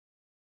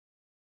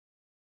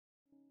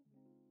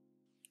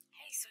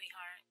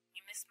sweetheart,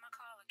 you missed my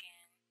call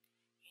again.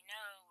 You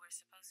know we're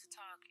supposed to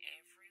talk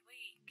every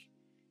week,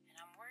 and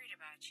I'm worried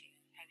about you.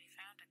 Have you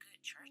found a good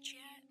church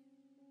yet?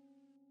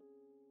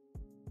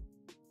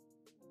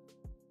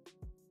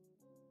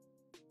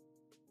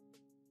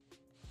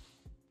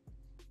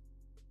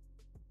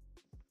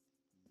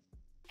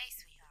 Hey,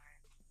 sweetheart,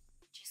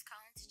 just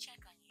calling to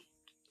check on you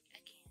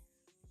again.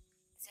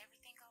 Is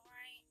everything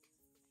alright?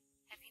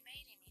 Have you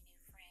made any new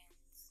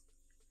friends?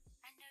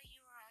 I know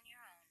you are on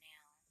your own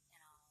now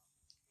and all,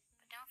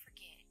 but don't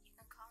forget, you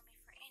can call me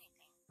for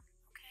anything,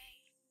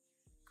 okay?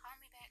 Call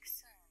me back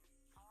soon,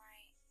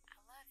 alright? I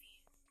love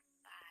you.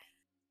 Bye.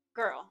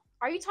 Girl,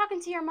 are you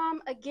talking to your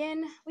mom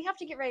again? We have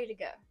to get ready to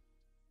go.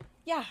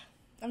 Yeah,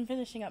 I'm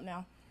finishing up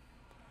now.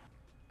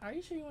 Are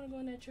you sure you want to go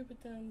on that trip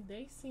with them?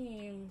 They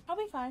seem... I'll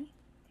be fine.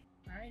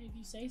 Alright, if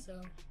you say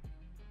so.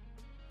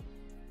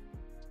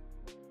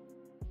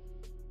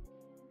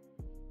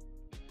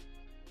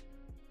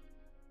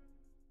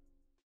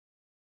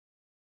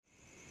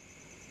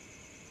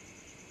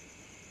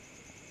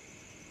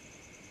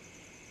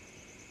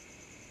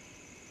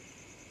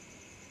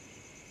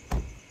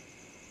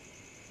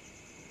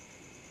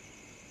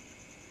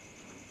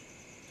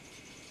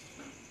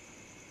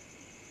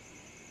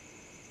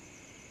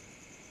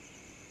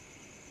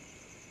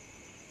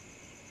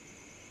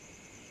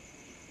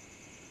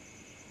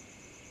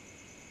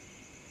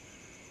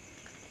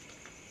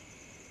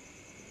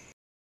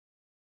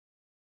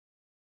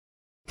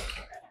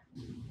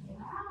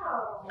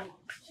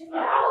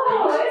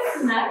 Oh,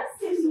 it's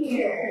nice in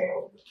here.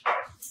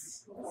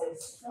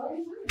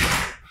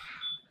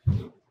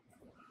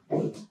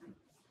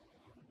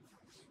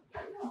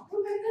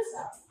 Who picked this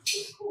up?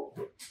 It's cool.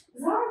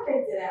 Zara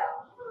picked it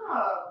out.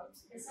 Oh,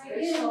 it's like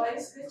good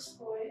choice, good choice.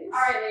 All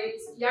right,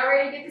 ladies, y'all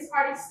ready to get this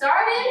party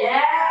started?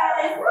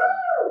 Yes!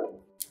 Woo!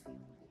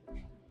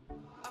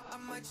 I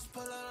might just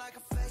pull out like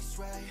a face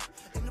ray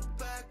in the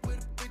back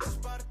with a bitch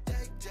spot a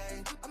day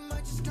day. I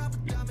might just cop a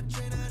diamond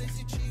chain out of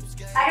your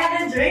cheapskate. I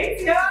got the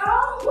drinks,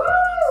 y'all. Woo!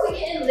 We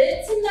getting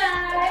lit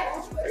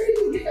tonight. Where did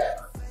you get that?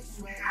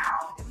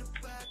 Wow.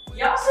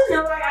 Y'all should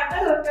know I got the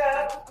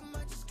hookup.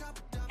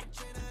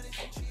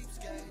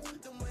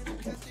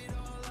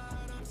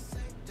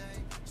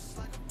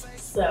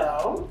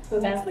 So, who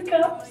has the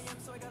cups?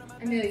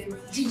 Amelia,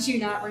 did you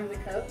not bring the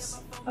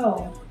cups?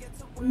 Oh,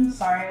 I'm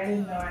sorry. I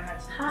didn't know I had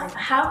to.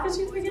 How could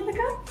you forget the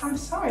cup? I'm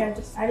sorry.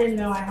 I didn't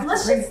know I had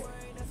Let's to bring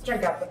just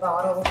drink up the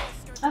bottle.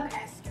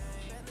 Okay.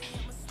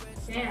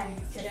 Damn,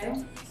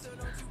 kiddo.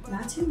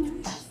 Not too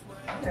much.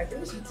 Okay,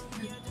 give us some.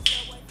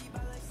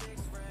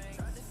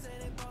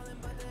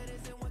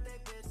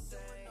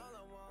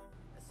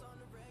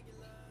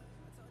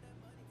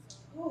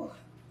 Ooh.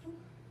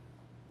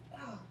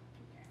 Oh.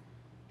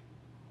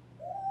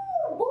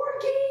 Ooh, board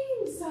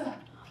games!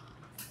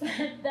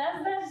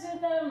 That's that shit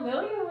that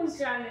Amelia was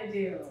trying to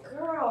do.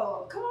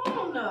 Girl, come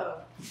on.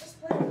 Let's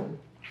play.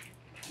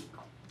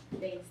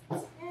 Base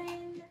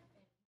 10.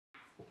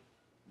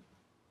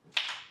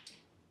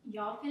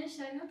 Y'all finish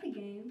setting up the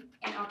game,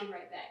 and I'll be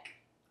right back.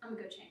 I'm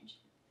gonna go change.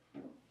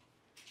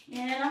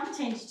 And I'm gonna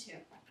change too.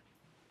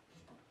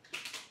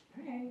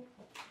 Alright.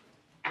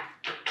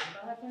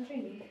 I'll have fun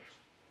drinking.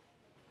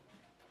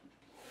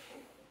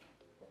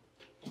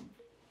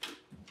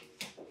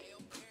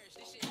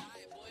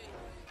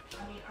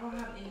 I mean, I don't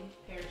have any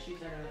pair of shoes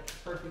that are like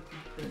perfectly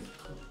crisp,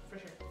 for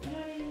sure. You know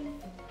what I mean?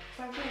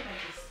 So I feel like I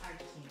just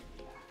need to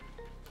do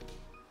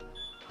that.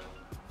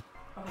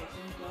 Okay, so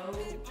we go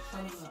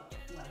from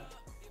like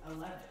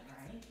 11,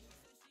 right?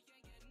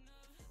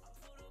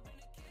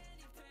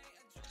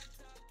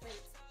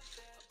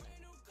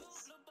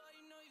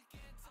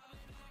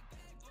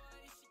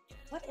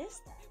 What is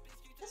that?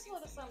 Just a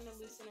little something to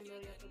loosen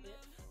Amelia up a bit.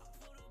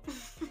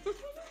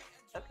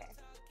 Okay.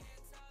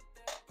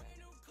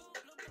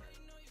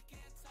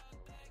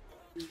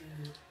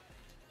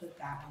 Put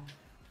that one.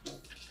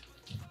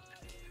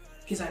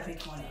 Because I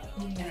picked one up.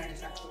 And I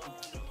just have to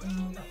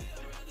one up.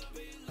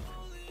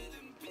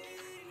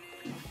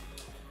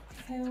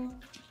 Hell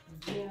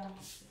yeah.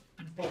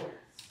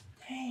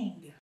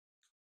 Dang.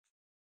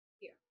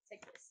 Here,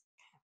 take this.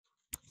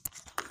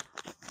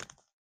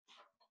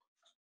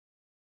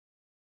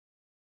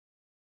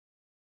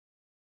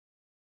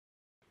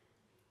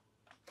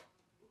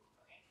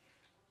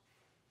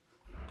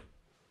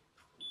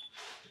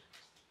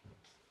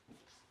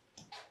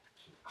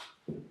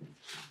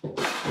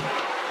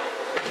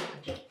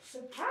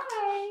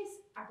 Surprise!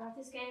 I brought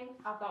this game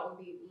I thought would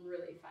be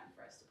really fun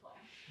for us to play.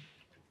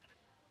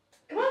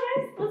 Come on,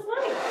 guys, let's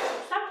play.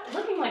 Stop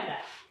looking like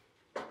that.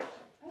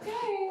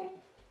 Okay.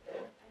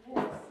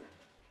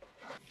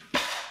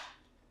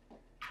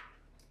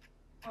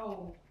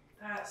 Oh,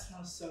 that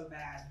smells so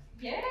bad.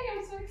 Yay,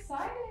 I'm so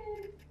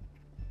excited.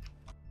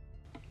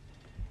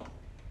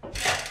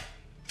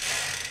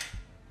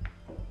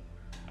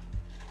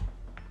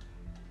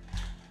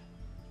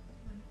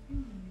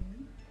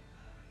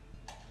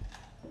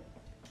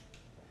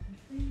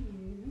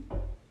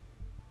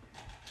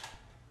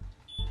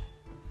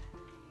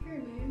 Here,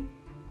 man.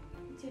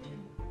 It's your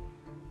turn.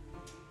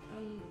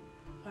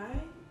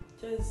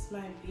 does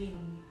my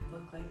bean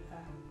look like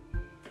that?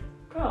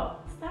 Girl,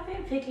 stop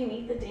being picky and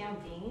eat the damn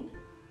bean.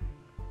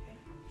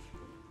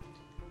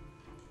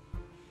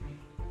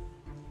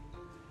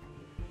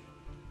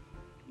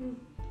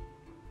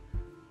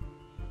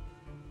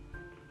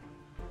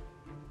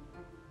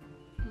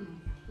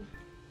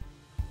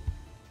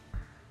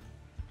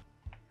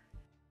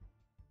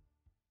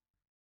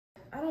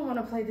 I don't want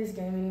to play this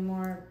game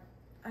anymore.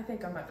 I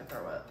think I'm about to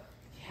throw up.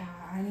 Yeah,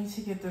 I need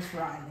to get this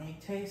rotten egg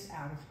taste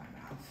out of my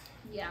mouth.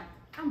 Yeah,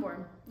 I'm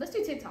bored. Let's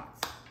do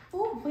TikToks.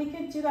 Oh, we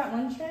could do that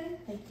one trend,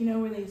 like, you know,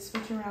 where they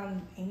switch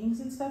around paintings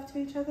and stuff to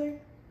each other.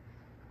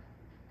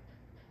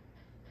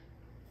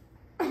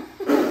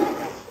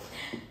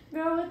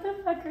 Girl, what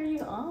the fuck are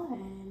you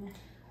on?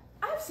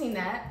 I've seen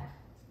that,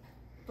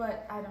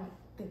 but I don't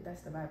think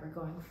that's the vibe we're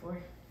going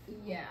for.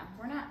 Yeah,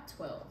 we're not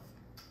 12.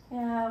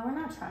 Yeah, we're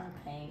not trying to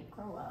paint.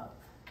 Grow up.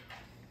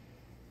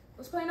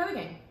 Let's play another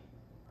game.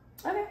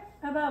 Okay,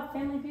 how about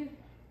Family Feud?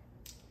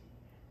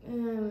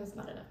 It's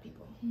not enough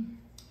people.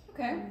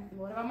 Okay,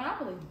 what about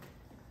Monopoly?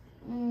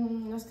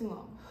 That's too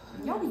long.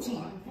 Y'all be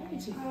cheating. Y'all be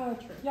cheating. Oh,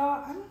 true.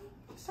 Y'all, I'm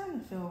starting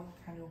to feel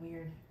kind of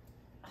weird.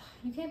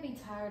 You can't be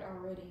tired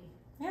already.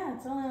 Yeah,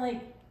 it's only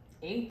like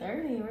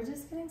 8:30. We're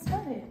just getting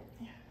started.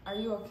 Are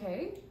you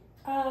okay?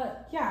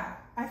 Yeah,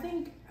 I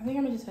think I'm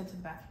gonna just head to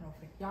the bathroom real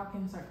quick. Y'all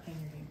can start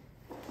playing your game.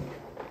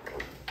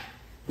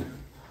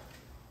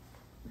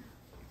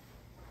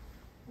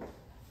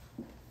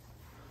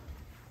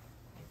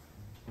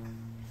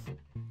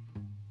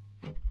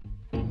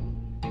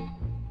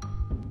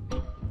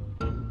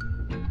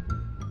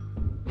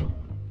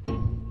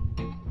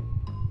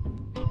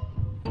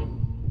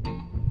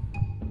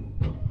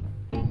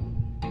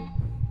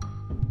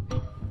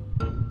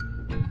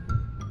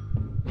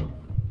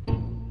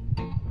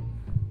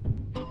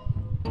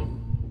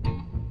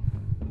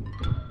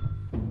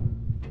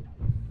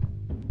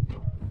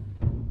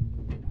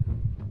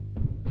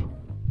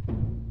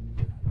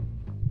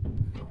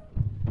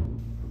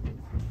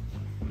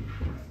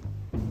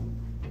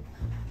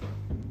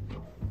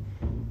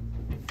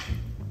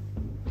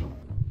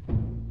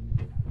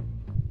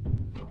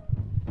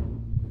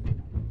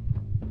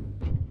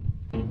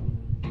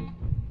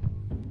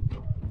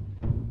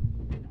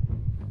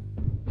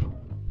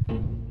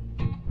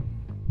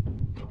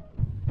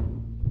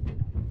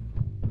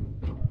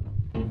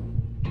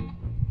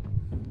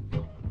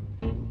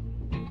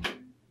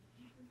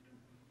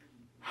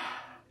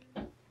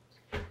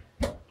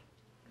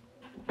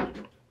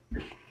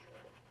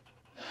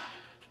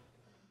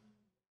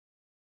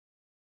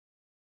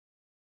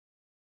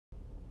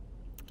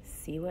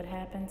 See what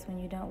happens when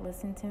you don't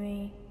listen to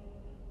me?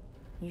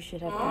 You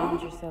should have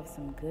found yourself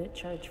some good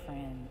church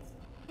friends.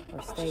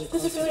 Or stay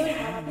close to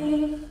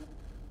them.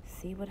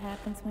 See what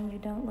happens when you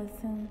don't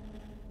listen?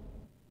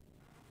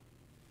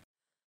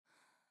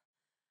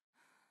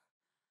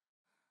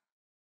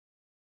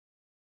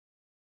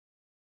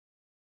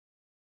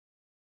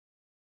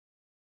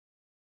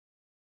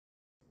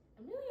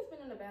 Amelia's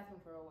been in the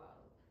bathroom for a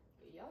while.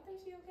 Y'all think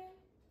she okay?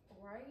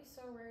 Why are you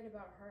so worried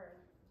about her?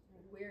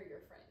 We're your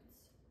friends.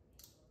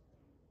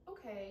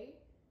 Okay,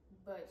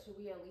 but should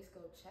we at least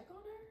go check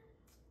on her?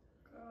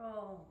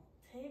 Girl,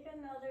 take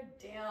another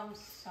damn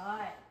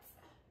shot.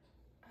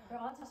 Girl,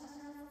 I'll just have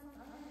some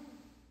fun.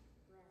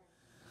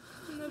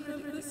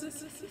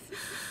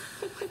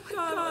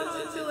 God,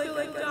 I feel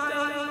like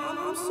dying.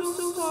 I'm so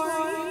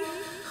sorry.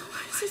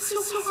 Why is it so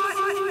hot?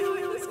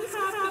 What is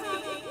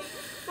happening?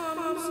 Mom,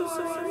 I'm so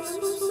sorry. So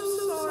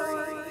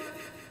sorry.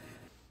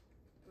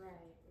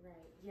 Right.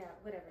 Yeah,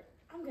 whatever.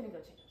 I'm gonna go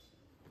change.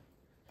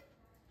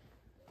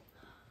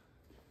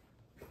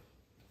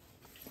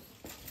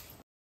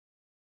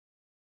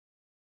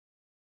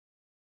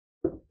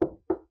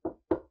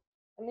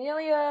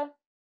 Amelia,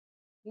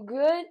 you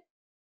good?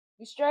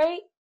 You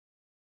straight?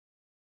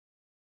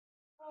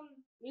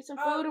 Need some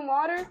food and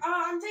water?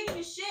 I'm taking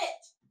a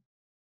shit.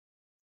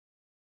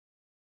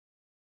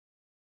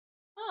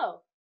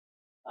 Oh.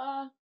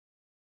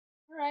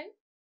 Alright.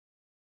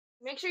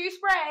 Make sure you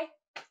spray.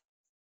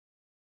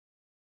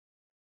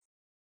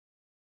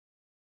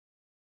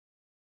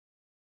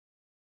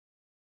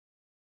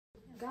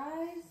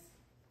 Guys,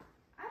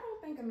 I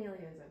don't think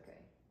Amelia is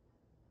okay.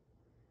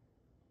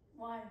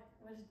 Why?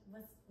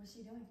 What's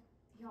she doing?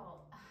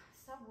 Y'all,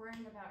 stop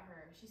worrying about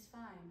her. She's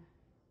fine.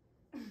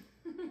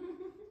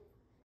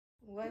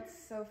 What's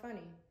so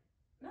funny?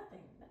 Nothing.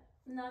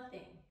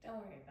 Nothing. Don't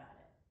worry about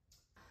it.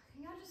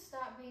 Can y'all just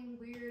stop being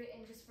weird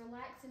and just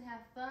relax and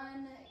have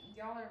fun?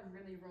 Y'all are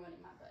really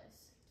ruining my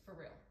buzz. For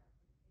real.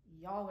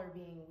 Y'all are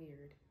being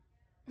weird.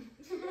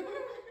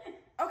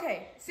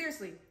 Okay,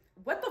 seriously,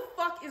 what the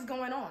fuck is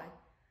going on?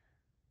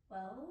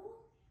 Well,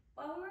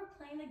 while we were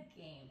playing the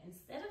game,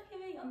 instead of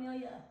giving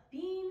Amelia a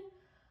bean,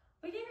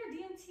 we gave her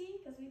DMT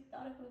because we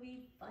thought it would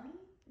be funny.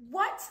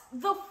 What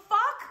the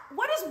fuck?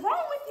 What is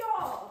wrong with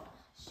y'all?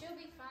 She'll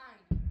be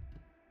fine.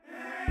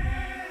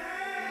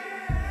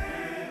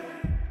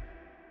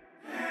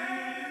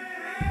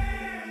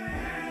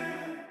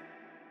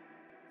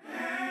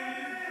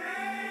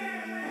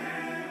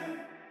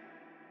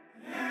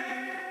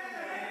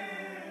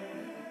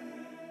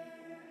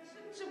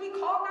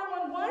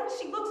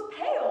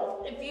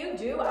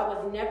 do. I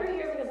was never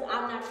here because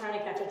I'm not trying to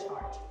catch a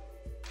charge.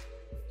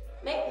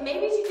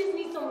 Maybe she just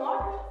needs some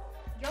water.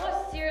 Y'all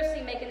are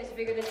seriously making this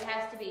bigger than it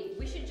has to be.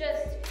 We should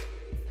just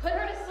put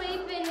her to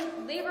sleep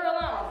and leave her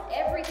alone.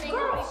 Everything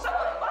will be fine.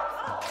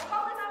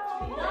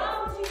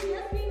 No, she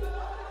just needs